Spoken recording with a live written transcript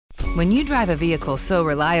When you drive a vehicle so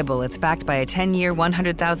reliable it's backed by a 10-year,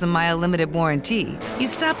 100,000-mile limited warranty, you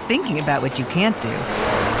stop thinking about what you can't do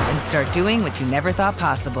and start doing what you never thought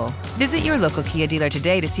possible. Visit your local Kia dealer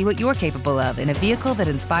today to see what you're capable of in a vehicle that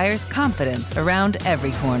inspires confidence around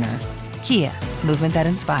every corner. Kia, movement that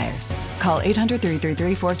inspires. Call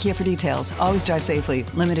 800-333-4KIA for details. Always drive safely.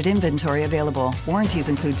 Limited inventory available. Warranties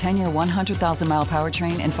include 10-year 100,000-mile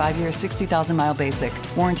powertrain and 5-year 60,000-mile basic.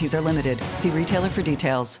 Warranties are limited. See retailer for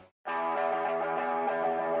details.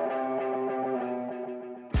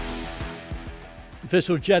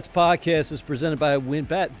 Official Jets podcast is presented by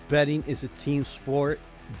WynnBET. Betting is a team sport.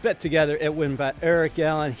 Bet together at WynnBET. Eric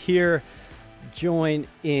Allen here, joined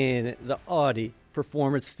in the Audi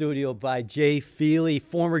Performance Studio by Jay Feely,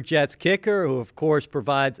 former Jets kicker, who of course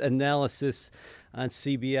provides analysis on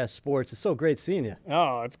CBS Sports. It's so great seeing you.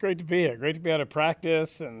 Oh, it's great to be here. Great to be out of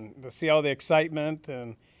practice and to see all the excitement.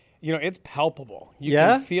 And, you know, it's palpable. You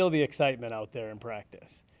can feel the excitement out there in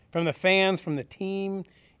practice. From the fans, from the team,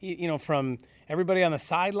 you know, from everybody on the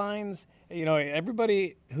sidelines. You know,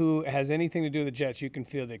 everybody who has anything to do with the Jets, you can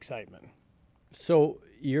feel the excitement. So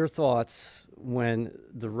your thoughts when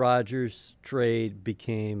the Rodgers trade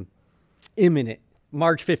became imminent?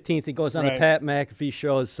 March 15th, he goes on the Pat McAfee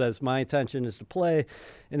show and says, my intention is to play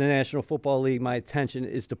in the National Football League. My intention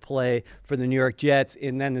is to play for the New York Jets.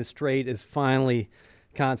 And then this trade is finally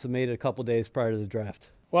consummated a couple days prior to the draft.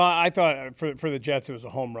 Well, I thought for the Jets it was a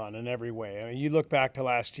home run in every way. I mean, you look back to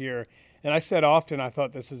last year, and I said often I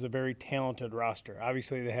thought this was a very talented roster.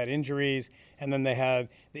 Obviously, they had injuries, and then they had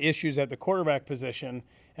the issues at the quarterback position.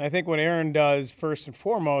 And I think what Aaron does first and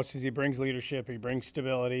foremost is he brings leadership, he brings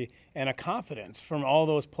stability, and a confidence from all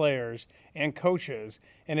those players and coaches,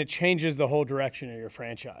 and it changes the whole direction of your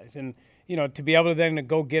franchise. And, you know, to be able to then to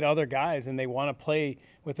go get other guys, and they want to play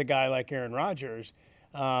with a guy like Aaron Rodgers,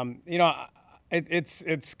 you know,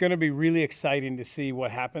 It's going to be really exciting to see what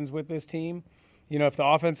happens with this team. You know, if the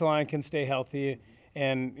offensive line can stay healthy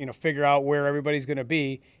and, you know, figure out where everybody's going to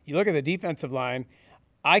be. You look at the defensive line,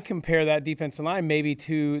 I compare that defensive line maybe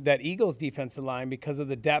to that Eagles defensive line because of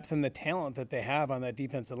the depth and the talent that they have on that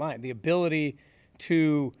defensive line. The ability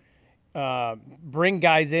to bring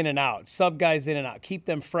guys in and out, sub guys in and out, keep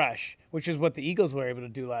them fresh, which is what the Eagles were able to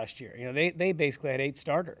do last year. You know, they basically had 8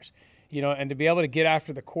 starters. You know, and to be able to get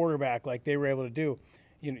after the quarterback like they were able to do,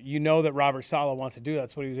 you know that Robert Saleh wants to do.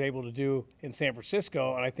 That's what he was able to do in San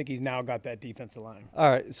Francisco, and I think he's now got that defensive line. All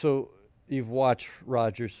right, so you've watched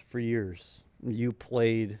Rodgers for years. You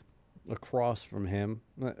played across from him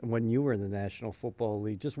when you were in the National Football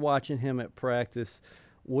League. Just watching him at practice,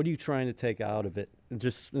 what are you trying to take out of it?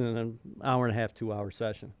 Just in an hour and a half, 2-hour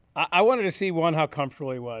session. I wanted to see, one, how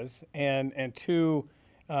comfortable he was, and two,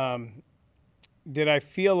 did I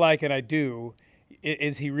feel like, and I do,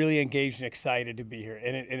 is he really engaged and excited to be here?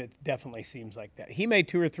 And it definitely seems like that. He made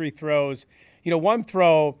 2 or 3 throws. You know, one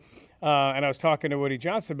throw, and I was talking to Woody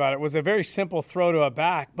Johnson about it, was a very simple throw to a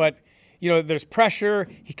back, but, you know, there's pressure.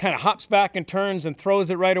 He kind of hops back and turns and throws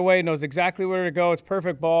it right away, knows exactly where to go. It's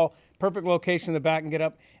perfect ball, perfect location in the back and get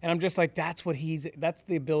up. And I'm just like, that's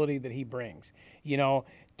the ability that he brings, you know,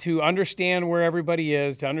 to understand where everybody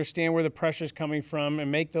is, to understand where the pressure's coming from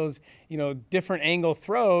and make those, you know, different angle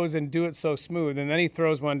throws and do it so smooth. And then he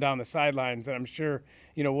throws one down the sidelines that I'm sure,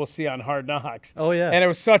 you know, we'll see on Hard Knocks. Oh, yeah. And it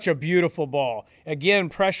was such a beautiful ball. Again,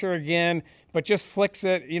 pressure again, but just flicks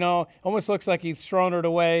it, you know, almost looks like he's thrown it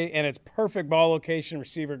away, and it's perfect ball location.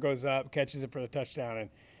 Receiver goes up, catches it for the touchdown,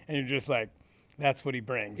 and you're just like, that's what he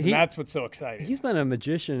brings. And that's what's so exciting. He's been a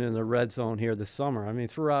magician in the red zone here this summer. I mean,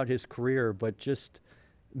 throughout his career, but just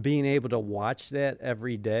being able to watch that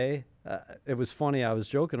every day, it was funny. I was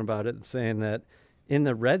joking about it and saying that in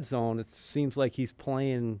the red zone, it seems like he's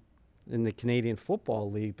playing in the Canadian Football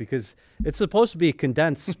League because it's supposed to be a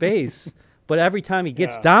condensed space, but every time he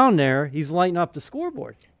gets down there, he's lighting up the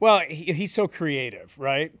scoreboard. Well, he's so creative,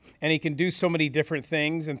 right? And he can do so many different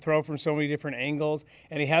things and throw from so many different angles,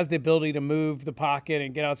 and he has the ability to move the pocket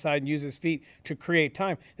and get outside and use his feet to create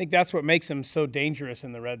time. I think that's what makes him so dangerous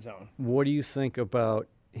in the red zone. What do you think about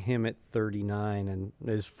him at 39, and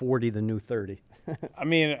is 40 the new 30? I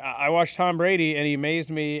mean, I watched Tom Brady, and he amazed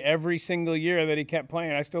me every single year that he kept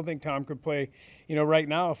playing. I still think Tom could play, you know, right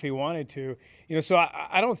now if he wanted to. You know, so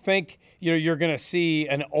I don't think, you know, you're going to see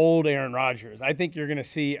an old Aaron Rodgers. I think you're going to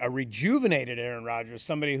see a rejuvenated Aaron Rodgers,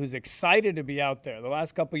 somebody who's excited to be out there. The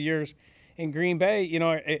last couple of years in Green Bay, you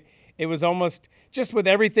know, it was almost just with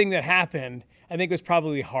everything that happened, I think it was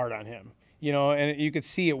probably hard on him, you know, and you could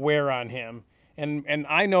see it wear on him. And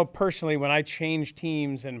I know personally when I change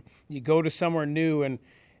teams and you go to somewhere new and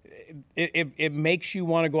it makes you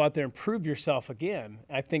want to go out there and prove yourself again.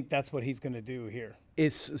 I think that's what he's going to do here.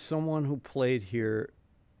 It's someone who played here.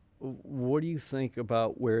 What do you think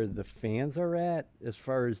about where the fans are at as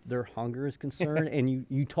far as their hunger is concerned? And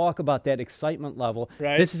you talk about that excitement level.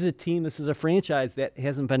 Right. This is a franchise that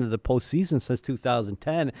hasn't been to the postseason since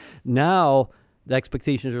 2010. Now the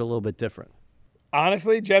expectations are a little bit different.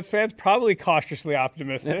 Honestly, Jets fans probably cautiously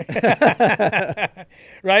optimistic,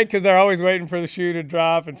 right? Because they're always waiting for the shoe to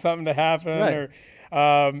drop and something to happen, right.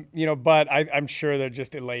 or But I'm sure they're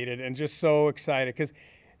just elated and just so excited because.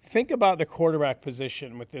 Think about the quarterback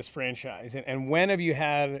position with this franchise, and when have you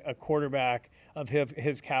had a quarterback of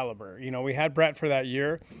his caliber? We had Brett for that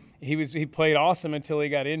year. He played awesome until he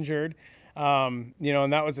got injured, and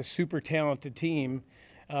that was a super talented team.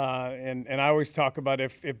 And I always talk about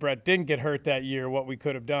if Brett didn't get hurt that year, what we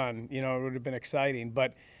could have done. It would have been exciting.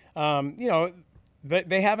 But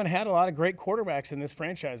they haven't had a lot of great quarterbacks in this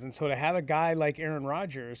franchise, and so to have a guy like Aaron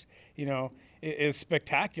Rodgers, is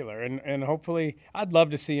spectacular. And hopefully, I'd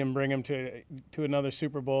love to see him bring him to another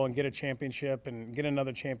Super Bowl and get a championship and get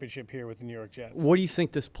another championship here with the New York Jets. What do you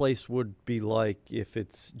think this place would be like if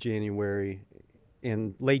it's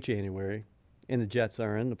late January, and the Jets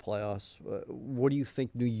are in the playoffs? What do you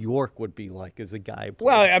think New York would be like as a guy?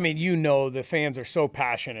 Well, I mean, the fans are so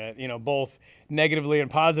passionate, both negatively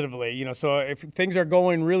and positively. So if things are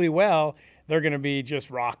going really well, they're going to be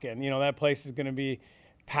just rocking. That place is going to be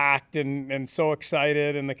packed and so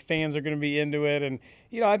excited, and the fans are going to be into it. And,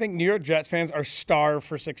 I think New York Jets fans are starved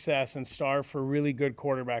for success and starved for really good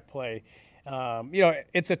quarterback play.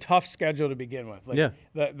 It's a tough schedule to begin with.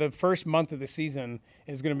 The first month of the season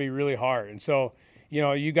is going to be really hard. And so,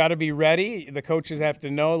 you got to be ready. The coaches have to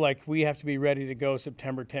know, we have to be ready to go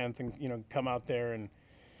September 10th and, come out there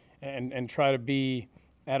and try to be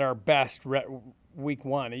at our best week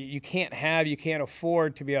one. You can't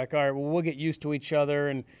afford to be like, all right, well, we'll get used to each other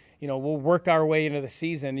and, we'll work our way into the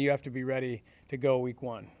season. You have to be ready to go week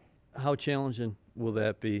one. How challenging will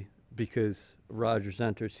that be? Because Rodgers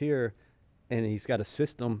enters here, and he's got a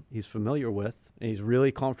system he's familiar with, and he's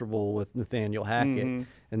really comfortable with Nathaniel Hackett,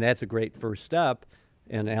 and that's a great first step.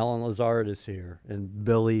 And Alan Lazard is here, and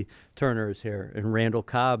Billy Turner is here, and Randall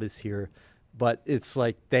Cobb is here. But it's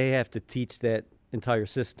like they have to teach that entire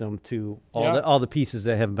system to all the pieces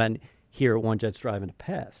that have been here at One Jets Drive in the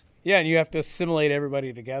past. Yeah, and you have to assimilate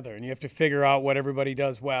everybody together, and you have to figure out what everybody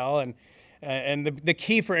does well. And the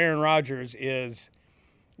key for Aaron Rodgers is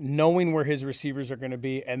knowing where his receivers are going to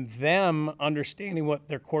be and them understanding what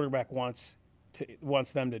their quarterback wants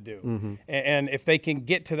them to do. And if they can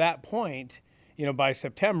get to that point, by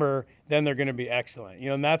September, then they're going to be excellent.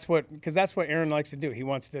 And that's what Aaron likes to do. He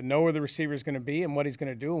wants to know where the receiver is going to be and what he's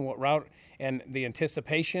going to do and what route and the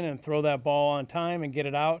anticipation and throw that ball on time and get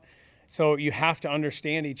it out. So you have to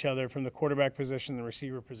understand each other from the quarterback position and the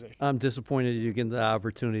receiver position. I'm disappointed you get the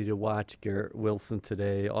opportunity to watch Garrett Wilson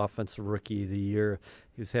today, Offensive Rookie of the Year.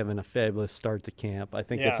 He was having a fabulous start to camp. I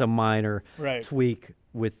think it's a minor tweak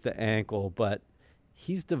with the ankle, but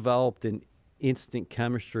he's developed an instant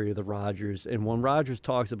chemistry with the Rodgers. And when Rodgers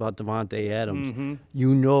talks about Davante Adams,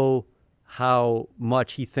 you know how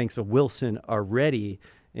much he thinks of Wilson already.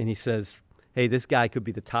 And he says, hey, this guy could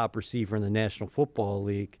be the top receiver in the National Football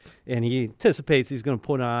League. And he anticipates he's going to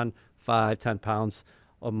put on 5-10 pounds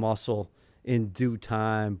of muscle in due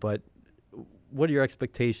time. But what are your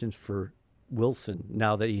expectations for Wilson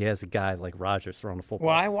now that he has a guy like Rodgers throwing the football?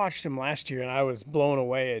 Well, I watched him last year, and I was blown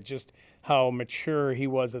away at just how mature he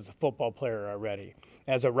was as a football player already.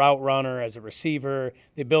 As a route runner, as a receiver,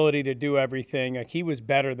 the ability to do everything. Like, he was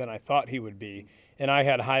better than I thought he would be. And I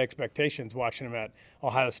had high expectations watching him at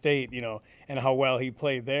Ohio State, and how well he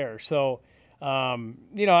played there. So,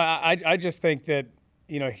 I just think that,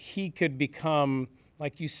 he could become,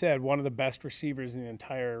 like you said, one of the best receivers in the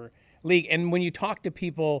entire league. And when you talk to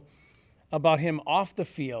people about him off the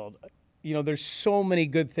field, there's so many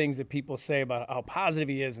good things that people say about how positive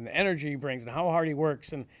he is and the energy he brings and how hard he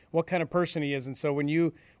works and what kind of person he is. And so when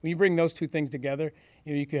you bring those two things together,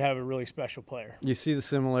 you could have a really special player. You see the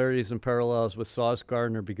similarities and parallels with Sauce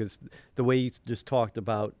Gardner, because the way you just talked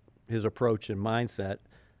about his approach and mindset,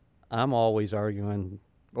 I'm always arguing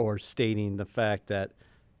or stating the fact that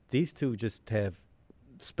these two just have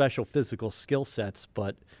special physical skill sets,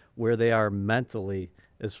 but where they are mentally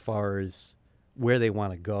as far as where they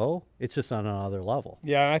want to go, it's just on another level.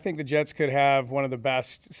 Yeah, and I think the Jets could have one of the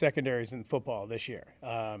best secondaries in football this year.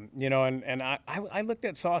 And I looked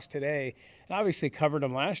at Sauce today, and obviously covered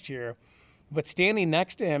him last year, but standing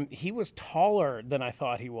next to him, he was taller than I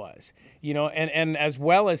thought he was. And as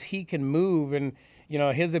well as he can move and,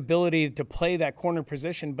 his ability to play that corner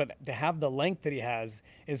position, but to have the length that he has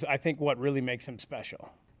is, I think, what really makes him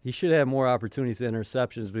special. He should have more opportunities to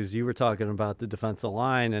interceptions, because you were talking about the defensive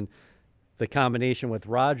line and the combination with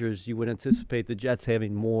Rodgers. You would anticipate the Jets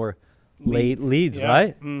having more late leads, yeah.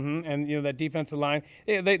 right? Mm-hmm. And, that defensive line,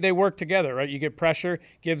 they work together, right? You get pressure,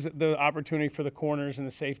 gives the opportunity for the corners and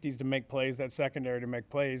the safeties to make plays, that secondary to make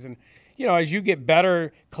plays. And, as you get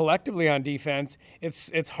better collectively on defense,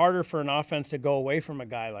 it's harder for an offense to go away from a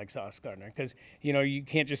guy like Sauce Gardner, because, you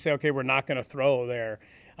can't just say, okay, we're not going to throw there,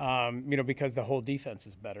 because the whole defense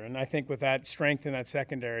is better. And I think with that strength in that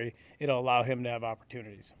secondary, it'll allow him to have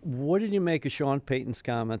opportunities. What did you make of Sean Payton's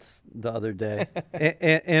comments the other day?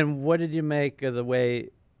 and what did you make of the way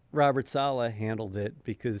Robert Saleh handled it?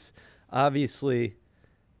 Because obviously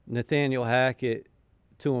Nathaniel Hackett,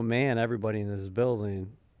 to a man, everybody in this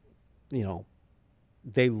building,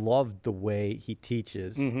 they loved the way he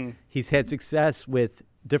teaches. Mm-hmm. He's had success with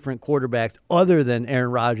different quarterbacks other than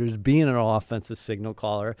Aaron Rodgers being an offensive signal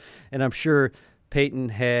caller. And I'm sure Peyton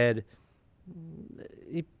he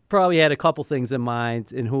probably had a couple things in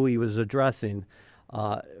mind in who he was addressing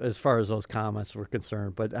as far as those comments were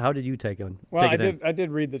concerned. But how did you take them? Well, I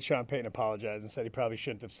did read that Sean Payton apologized and said he probably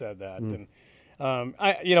shouldn't have said that. And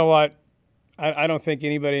you know what? I don't think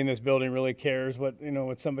anybody in this building really cares what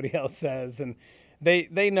somebody else says. And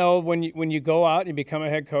they know when you go out and you become a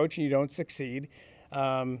head coach and you don't succeed,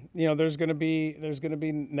 there's going to be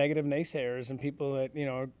negative naysayers and people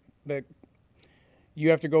that you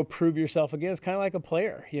have to go prove yourself again. It's kind of like a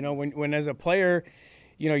player. When as a player,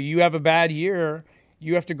 you have a bad year,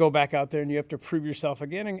 you have to go back out there and you have to prove yourself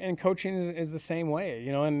again. And coaching is the same way.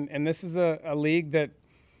 And this is a league that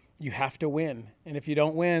you have to win. And if you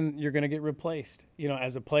don't win, you're going to get replaced.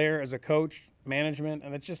 As a player, as a coach, management,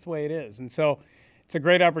 and that's just the way it is. And so it's a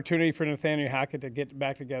great opportunity for Nathaniel Hackett to get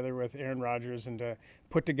back together with Aaron Rodgers and to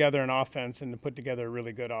put together an offense and to put together a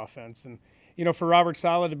really good offense. And, for Robert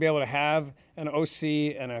Saleh to be able to have an OC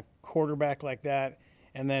and a quarterback like that,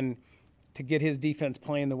 and then to get his defense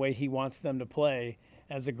playing the way he wants them to play,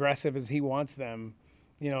 as aggressive as he wants them,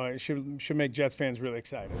 it should make Jets fans really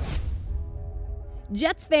excited.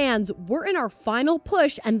 Jets fans, we're in our final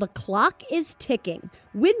push and the clock is ticking.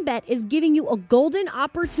 WynnBET is giving you a golden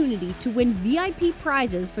opportunity to win VIP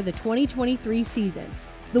prizes for the 2023 season.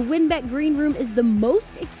 The WynnBET Green Room is the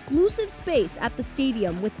most exclusive space at the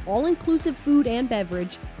stadium with all-inclusive food and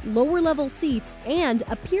beverage, lower-level seats, and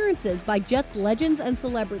appearances by Jets legends and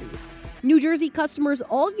celebrities. New Jersey customers,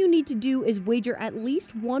 all you need to do is wager at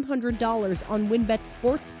least $100 on WynnBET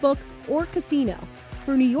Sportsbook or Casino.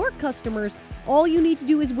 For New York customers, all you need to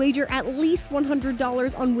do is wager at least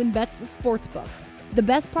 $100 on WynnBET's Sportsbook. The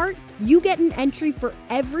best part? You get an entry for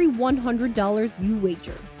every $100 you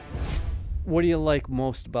wager. What do you like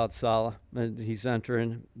most about Saleh? He's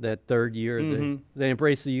entering that third year. Mm-hmm. They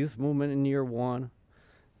embrace the youth movement in year one.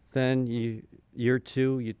 Then year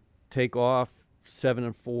two, you take off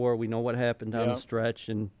 7-4. We know what happened down the stretch,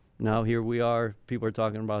 and now here we are. People are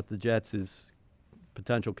talking about the Jets as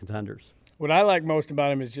potential contenders. What I like most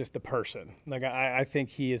about him is just the person. Like I think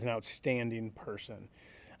he is an outstanding person.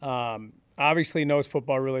 Obviously knows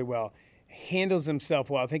football really well. Handles himself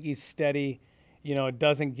well. I think he's steady.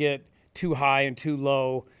 Doesn't get too high and too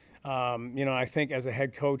low. I think as a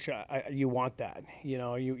head coach, you want that.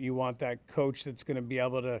 You want that coach that's going to be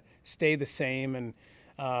able to stay the same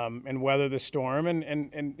and weather the storm.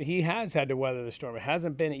 And he has had to weather the storm. It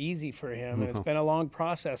hasn't been easy for him, and it's been a long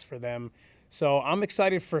process for them. So I'm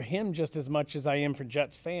excited for him just as much as I am for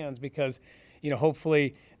Jets fans because,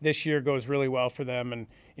 hopefully this year goes really well for them and,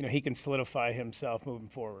 he can solidify himself moving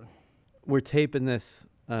forward. We're taping this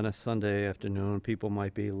on a Sunday afternoon. People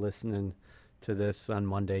might be listening to this on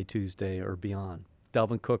Monday, Tuesday, or beyond.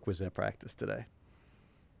 Dalvin Cook was at practice today.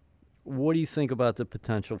 What do you think about the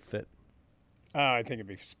potential fit? I think it'd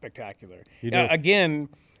be spectacular. Again,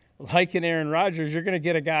 like in Aaron Rodgers, you're going to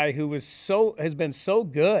get a guy who has been so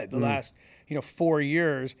good the last 4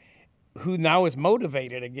 years, who now is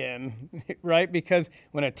motivated again, right? Because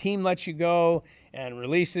when a team lets you go and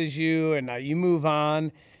releases you, and now you move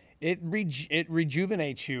on, it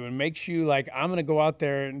rejuvenates you and makes you like, I'm going to go out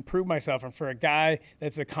there and prove myself. And for a guy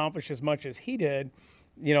that's accomplished as much as he did,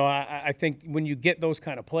 I think when you get those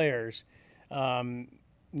kind of players,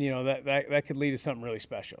 that could lead to something really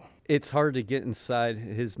special. It's hard to get inside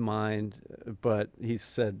his mind, but he's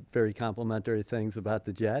said very complimentary things about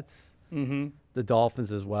the Jets, the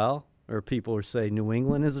Dolphins as well, or people who say New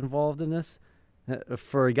England is involved in this.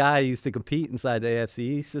 For a guy who used to compete inside the AFC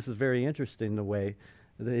East, this is very interesting the way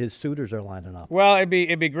his suitors are lining up. Well, it'd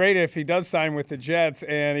be great if he does sign with the Jets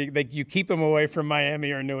and you keep him away from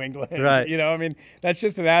Miami or New England. Right. That's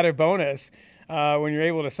just an added bonus. when you're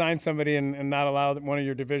able to sign somebody and not allow one of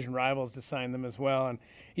your division rivals to sign them as well. And,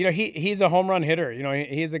 he's a home run hitter.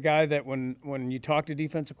 He's a guy that when you talk to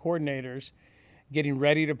defensive coordinators getting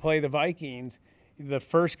ready to play the Vikings, the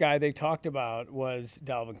first guy they talked about was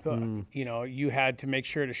Dalvin Cook. You had to make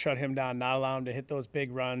sure to shut him down, not allow him to hit those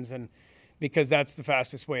big runs, and because that's the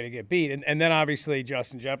fastest way to get beat. And then obviously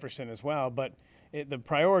Justin Jefferson as well. But the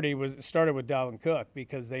priority started with Dalvin Cook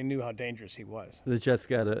because they knew how dangerous he was. The Jets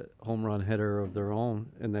got a home run hitter of their own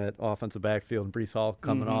in that offensive backfield, Breece Hall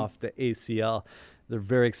coming off the ACL. They're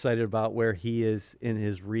very excited about where he is in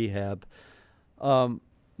his rehab. He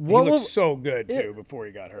looked so good, too, before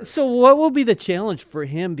he got hurt. So what will be the challenge for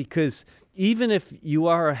him? Because even if you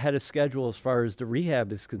are ahead of schedule as far as the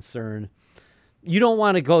rehab is concerned, you don't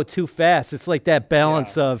want to go too fast. It's like that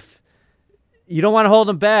balance of you don't want to hold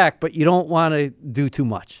him back, but you don't want to do too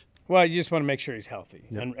much. Well, you just want to make sure he's healthy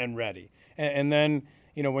and ready. And then,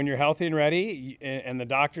 when you're healthy and ready and the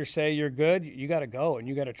doctors say you're good, you got to go and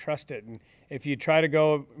you got to trust it. And if you try to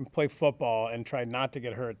go and play football and try not to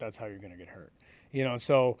get hurt, that's how you're going to get hurt.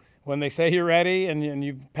 So when they say you're ready and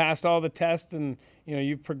you've passed all the tests and,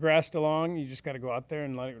 you've progressed along, you just got to go out there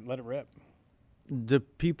and let it rip. Do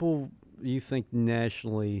people, you think,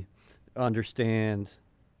 nationally understand?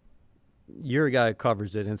 You're a guy who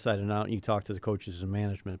covers it inside and out, and you talk to the coaches and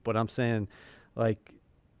management. But I'm saying,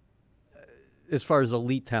 as far as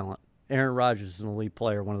elite talent, Aaron Rodgers is an elite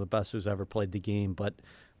player, one of the best who's ever played the game. But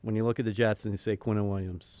when you look at the Jets and you say Quinnen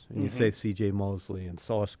Williams, and you say C.J. Mosley and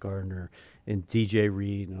Sauce Gardner and D.J.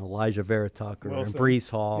 Reed and Elijah Vera Tucker and Breece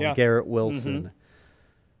Hall and Garrett Wilson,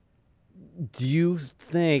 do you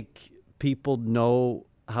think people know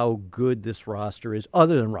how good this roster is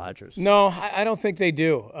other than Rodgers? No, I don't think they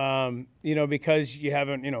do. Because you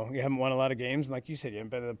haven't won a lot of games. And like you said, you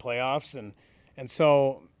haven't been in the playoffs. And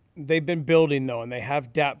so they've been building, though, and they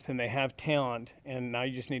have depth and they have talent. And now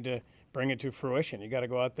you just need to bring it to fruition. You got to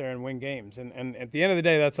go out there and win games. And at the end of the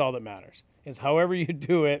day, that's all that matters. Is however you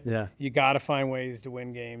do it, you got to find ways to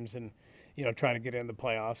win games and, try to get in the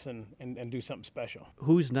playoffs and do something special.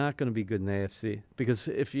 Who's not going to be good in the AFC? Because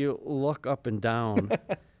if you look up and down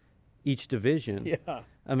each division,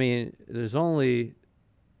 I mean, there's only,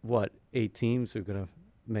 8 teams who are going to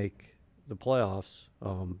make the playoffs.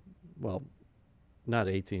 Well, not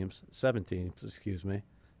 8 teams, 7 teams, excuse me.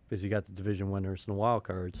 Because you got the division winners and the wild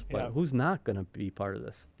cards. But who's not going to be part of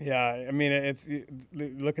this? Yeah, I mean,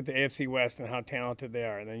 look at the AFC West and how talented they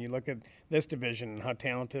are. And then you look at this division and how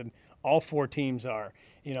talented all 4 teams are,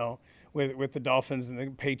 with the Dolphins and the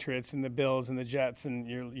Patriots and the Bills and the Jets. And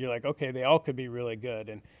you're like, okay, they all could be really good.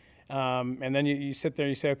 And then you sit there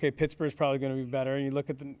and you say, okay, Pittsburgh's probably going to be better. And you look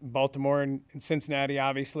at the Baltimore and Cincinnati,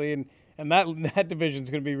 obviously, and that division's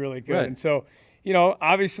going to be really good. Right. And so,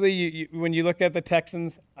 obviously, when you look at the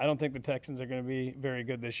Texans, I don't think the Texans are going to be very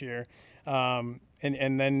good this year. And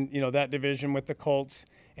then, that division with the Colts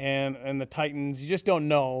and the Titans, you just don't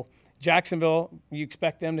know. Jacksonville, you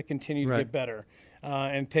expect them to continue to get better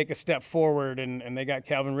and take a step forward. And they got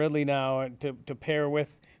Calvin Ridley now to pair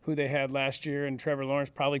with who they had last year, and Trevor Lawrence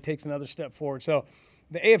probably takes another step forward. So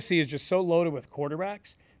the AFC is just so loaded with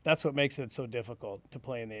quarterbacks. That's what makes it so difficult to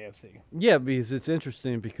play in the AFC. Yeah, because it's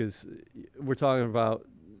interesting because we're talking about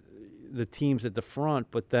the teams at the front,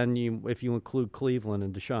 but then if you include Cleveland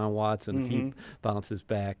and Deshaun Watson, if he bounces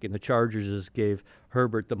back, and the Chargers just gave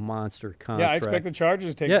Herbert the monster contract. Yeah, I expect the Chargers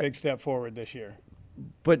to take a big step forward this year.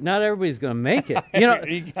 But not everybody's going to make it.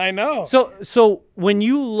 I know. So when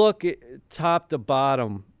you look at top to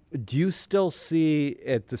bottom, do you still see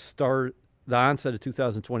at the onset of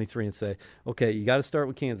 2023 and say, okay, you got to start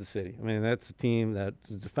with Kansas City? I mean, that's a team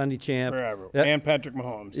that's a defending champ. Forever. And Patrick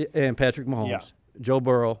Mahomes. Yeah. Joe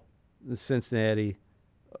Burrow, Cincinnati,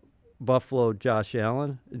 Buffalo, Josh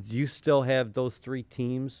Allen. Do you still have those 3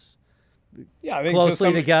 teams I think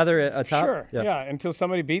closely together at top? Sure, until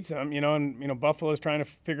somebody beats them, and Buffalo's trying to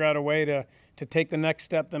figure out a way to take the next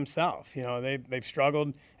step themselves. They've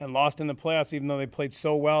struggled and lost in the playoffs, even though they played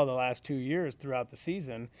so well the last 2 years throughout the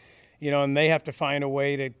season. And they have to find a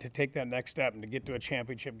way to take that next step and to get to a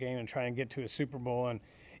championship game and try and get to a Super Bowl. And,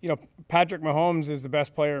 Patrick Mahomes is the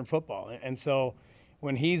best player in football. And so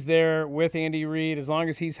when he's there with Andy Reid, as long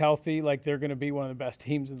as he's healthy, they're going to be one of the best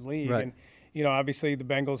teams in the league. Right. And, obviously the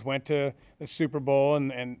Bengals went to the Super Bowl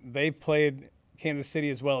and they've played Kansas City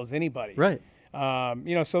as well as anybody. Right.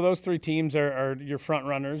 So those 3 teams are your front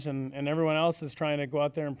runners and everyone else is trying to go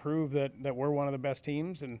out there and prove that we're one of the best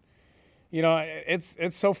teams. And,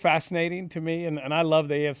 it's so fascinating to me, and I love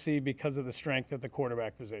the AFC because of the strength at the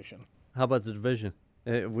quarterback position. How about the division?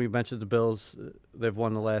 We mentioned the Bills. They've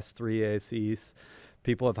won the last 3 AFCs.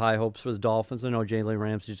 people have high hopes for the Dolphins. I know Jalen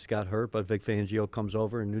Ramsey just got hurt, but Vic Fangio comes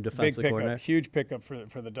over, and new defensive coordinator. Huge pickup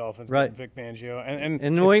for the Dolphins. Right. Vic Fangio.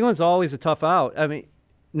 And New England's always a tough out. I mean,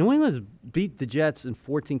 New England's beat the Jets in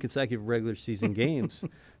 14 consecutive regular season games.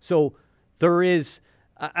 So there is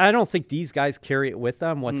 – I don't think these guys carry it with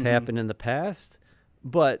them, what's happened in the past.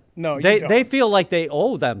 But they feel like they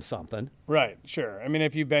owe them something. Right, sure. I mean,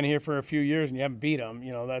 if you've been here for a few years and you haven't beat them,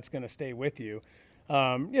 that's going to stay with you.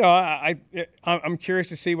 I'm curious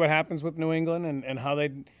to see what happens with New England and how they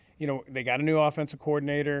got a new offensive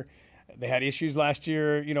coordinator. They had issues last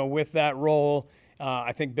year, with that role.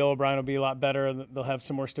 I think Bill O'Brien will be a lot better. They'll have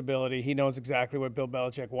some more stability. He knows exactly what Bill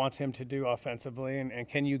Belichick wants him to do offensively. And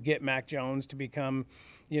can you get Mac Jones to become,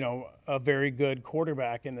 a very good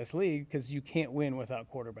quarterback in this league? Because you can't win without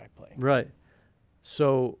quarterback play. Right.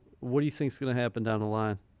 So what do you think is going to happen down the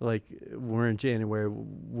line? Like, we're in January.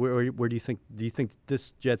 Where do you think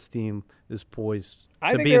this Jets team is poised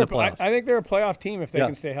to be in the playoffs? I think they're a playoff team if they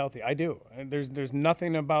can stay healthy. I do. There's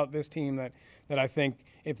nothing about this team that I think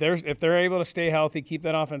if they're able to stay healthy, keep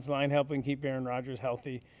that offensive line helping, keep Aaron Rodgers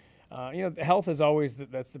healthy. Health is always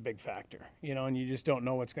that's the big factor. And you just don't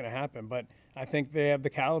know what's going to happen. But I think they have the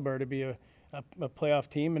caliber to be a playoff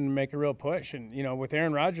team and make a real push. And with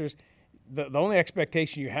Aaron Rodgers. The only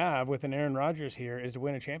expectation you have with an Aaron Rodgers here is to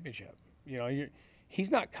win a championship. He's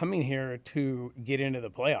not coming here to get into the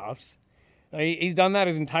playoffs. He's done that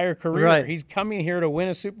his entire career. Right. He's coming here to win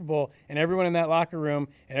a Super Bowl, and everyone in that locker room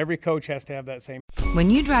and every coach has to have that same. When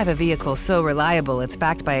you drive a vehicle so reliable it's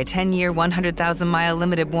backed by a 10-year, 100,000-mile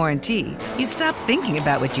limited warranty, you stop thinking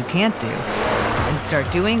about what you can't do and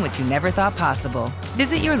start doing what you never thought possible.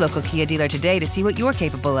 Visit your local Kia dealer today to see what you're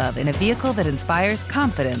capable of in a vehicle that inspires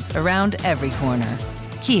confidence around every corner.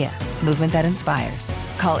 Kia, movement that inspires.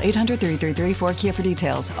 Call 800-333-4KIA for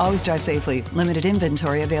details. Always drive safely. Limited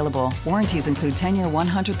inventory available. Warranties include 10-year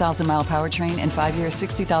 100,000-mile powertrain and 5-year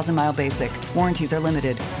 60,000-mile basic. Warranties are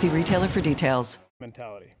limited. See retailer for details.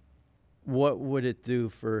 Mentality. What would it do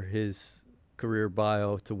for his career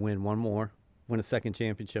bio to win a second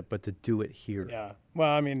championship, but to do it here? Yeah.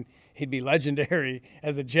 Well, I mean, he'd be legendary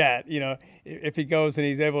as a Jet, if he goes and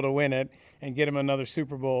he's able to win it and get him another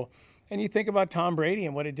Super Bowl. And you think about Tom Brady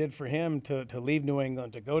and what it did for him to leave New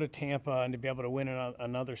England, to go to Tampa, and to be able to win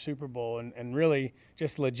another Super Bowl and really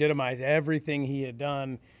just legitimize everything he had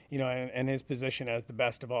done, and his position as the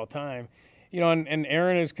best of all time. And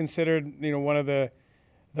Aaron is considered, one of the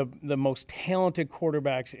most talented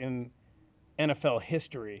quarterbacks in NFL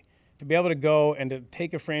history. To be able to go and to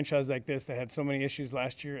take a franchise like this that had so many issues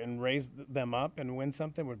last year and raise them up and win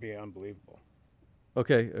something would be unbelievable.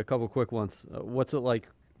 Okay, a couple quick ones. What's it like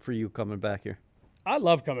for you coming back here? I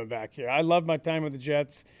love coming back here. I love my time with the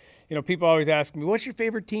Jets. People always ask me, what's your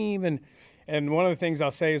favorite team? And one of the things I'll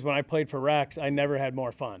say is when I played for Rex, I never had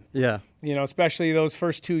more fun. Yeah. Especially those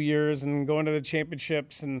first 2 years and going to the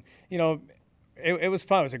championships. And, it was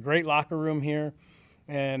fun. It was a great locker room here.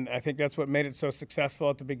 And I think that's what made it so successful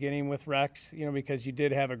at the beginning with Rex, because you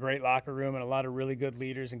did have a great locker room and a lot of really good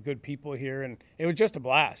leaders and good people here. And it was just a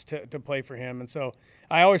blast to play for him. And so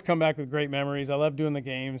I always come back with great memories. I love doing the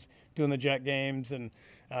games, doing the Jet games. And,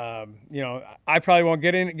 I probably won't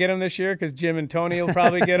get them this year because Jim and Tony will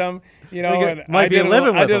probably get them, and I did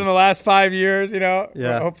them in the last 5 years,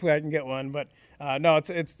 Yeah. Hopefully I can get one. But no,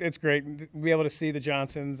 it's great to be able to see the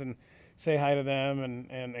Johnsons and say hi to them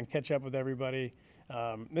and catch up with everybody.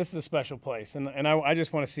 This is a special place, and I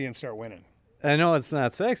just want to see him start winning. I know it's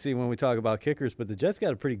not sexy when we talk about kickers, but the Jets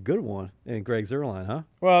got a pretty good one in Greg Zuerlein, huh?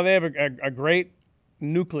 Well, they have a great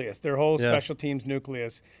nucleus, their whole special teams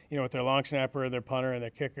nucleus, with their long snapper, their punter, and their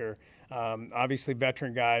kicker. Obviously,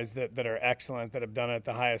 veteran guys that are excellent, that have done it at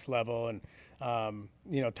the highest level. And,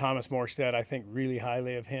 Thomas Morstead, I think really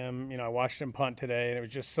highly of him. I watched him punt today, and it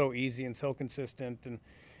was just so easy and so consistent. And,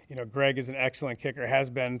 Greg is an excellent kicker, has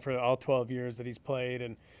been for all 12 years that he's played,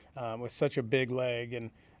 and with such a big leg. And,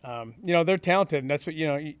 they're talented, and that's what,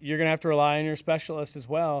 you're going to have to rely on your specialists as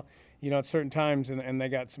well, at certain times, and they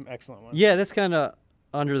got some excellent ones. Yeah, that's kind of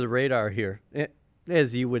under the radar here,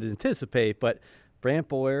 as you would anticipate. But Brant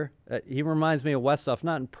Boyer, he reminds me of Westhoff,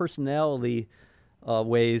 not in personality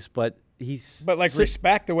ways, but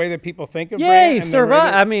respect the way that people think of yeah, Brant. he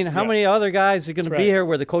survived. I mean, how many other guys are going to be here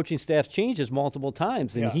where the coaching staff changes multiple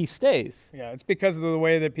times and he stays? Yeah, it's because of the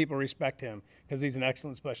way that people respect him, because he's an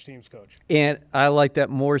excellent special teams coach. And I like that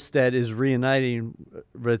Morstead is reuniting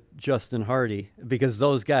with Justin Hardy, because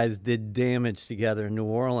those guys did damage together in New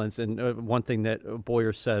Orleans. And one thing that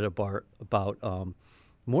Boyer said about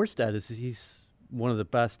Morstead is he's one of the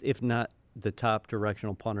best, if not the top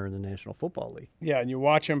directional punter in the National Football League. Yeah, and you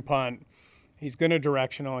watch him punt. He's good at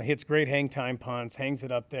directional, hits great hang time punts, hangs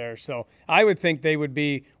it up there. So I would think they would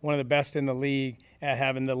be one of the best in the league at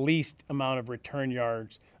having the least amount of return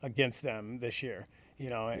yards against them this year.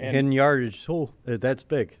 And hidden yardage, that's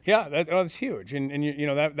big. Yeah, that's huge, and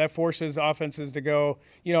that forces offenses to go,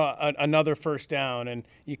 another first down, and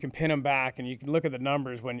you can pin them back, and you can look at the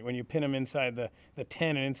numbers when you pin them inside the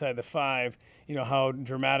 10 and inside the 5, how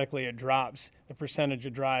dramatically it drops the percentage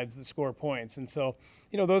of drives that score points, and so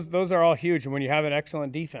those are all huge. And when you have an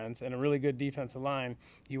excellent defense and a really good defensive line,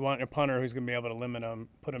 you want a punter who's going to be able to limit them,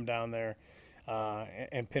 put them down there.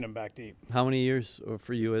 And pin them back deep. How many years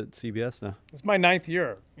for you at CBS now? It's my 9th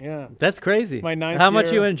year. Yeah, that's crazy. It's my 9th How much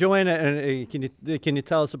year. you enjoying it? And can you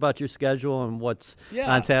tell us about your schedule and what's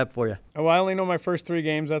on tap for you? Oh, I only know my first 3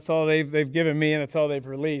 games. That's all they've given me, and that's all they've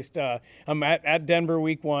released. I'm at Denver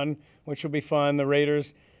week 1, which will be fun. The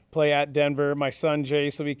Raiders play at Denver. My son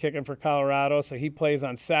Jace will be kicking for Colorado, so he plays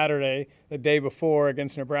on Saturday, the day before,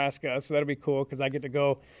 against Nebraska. So that'll be cool because I get to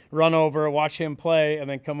go run over, watch him play, and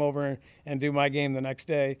then come over and do my game the next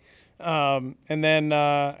day. And then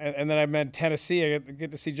I'm in Tennessee. I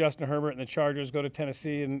get to see Justin Herbert and the Chargers go to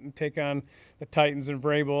Tennessee and take on the Titans and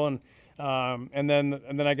Vrabel, and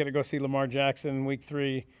then I get to go see Lamar Jackson week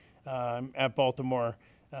 3 at Baltimore.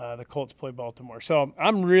 The Colts play Baltimore. So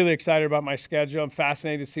I'm really excited about my schedule. I'm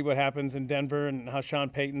fascinated to see what happens in Denver and how Sean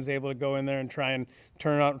Payton's able to go in there and try and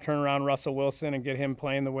turn around Russell Wilson and get him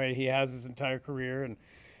playing the way he has his entire career. And,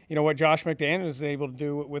 what Josh McDaniels is able to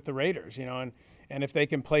do with the Raiders, and if they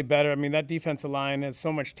can play better. I mean, that defensive line has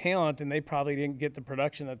so much talent, and they probably didn't get the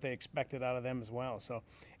production that they expected out of them as well. So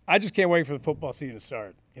I just can't wait for the football season to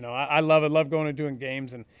start. I love it. Love going and doing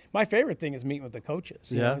games. And my favorite thing is meeting with the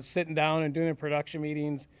coaches. Sitting down and doing their production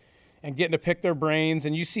meetings and getting to pick their brains.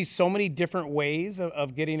 And you see so many different ways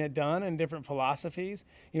of getting it done and different philosophies.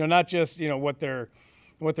 Not just, what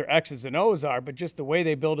their X's and O's are, but just the way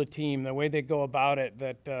they build a team, the way they go about it,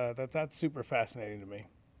 that's super fascinating to me.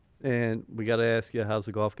 And we got to ask you, how's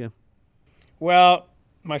the golf game? Well,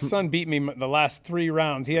 my son beat me the last 3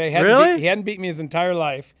 rounds. He hadn't beat me his entire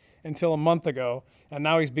life until a month ago, and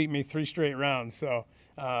now he's beat me 3 straight rounds. So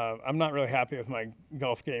I'm not really happy with my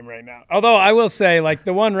golf game right now. Although I will say, like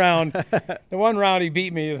the one round he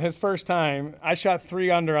beat me his first time. I shot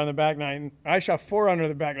 3 under on the back nine. I shot 4 under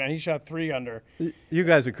the back nine. He shot 3 under. You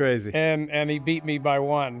guys are crazy. And he beat me by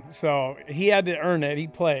 1. So he had to earn it. He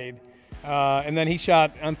played, and then he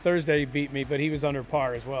shot on Thursday. He beat me, but he was under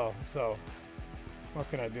par as well. So. What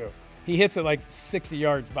can I do? He hits it like 60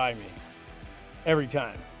 yards by me every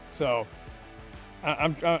time. So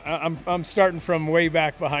I'm starting from way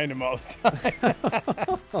back behind him all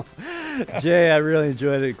the time. Jay, I really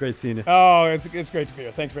enjoyed it. Great seeing you. Oh, it's great to be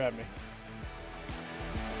here. Thanks for having me.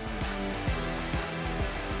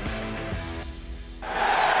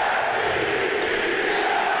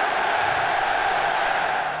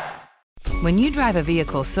 When you drive a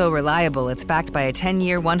vehicle so reliable it's backed by a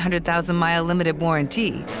 10-year, 100,000-mile limited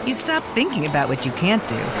warranty, you stop thinking about what you can't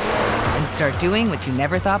do and start doing what you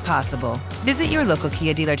never thought possible. Visit your local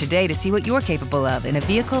Kia dealer today to see what you're capable of in a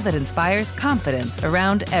vehicle that inspires confidence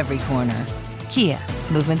around every corner. Kia,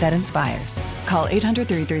 movement that inspires. Call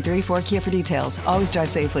 800-333-4KIA for details. Always drive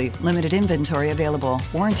safely. Limited inventory available.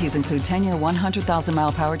 Warranties include 10-year,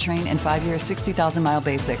 100,000-mile powertrain and 5-year, 60,000-mile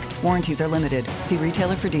basic. Warranties are limited. See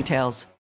retailer for details.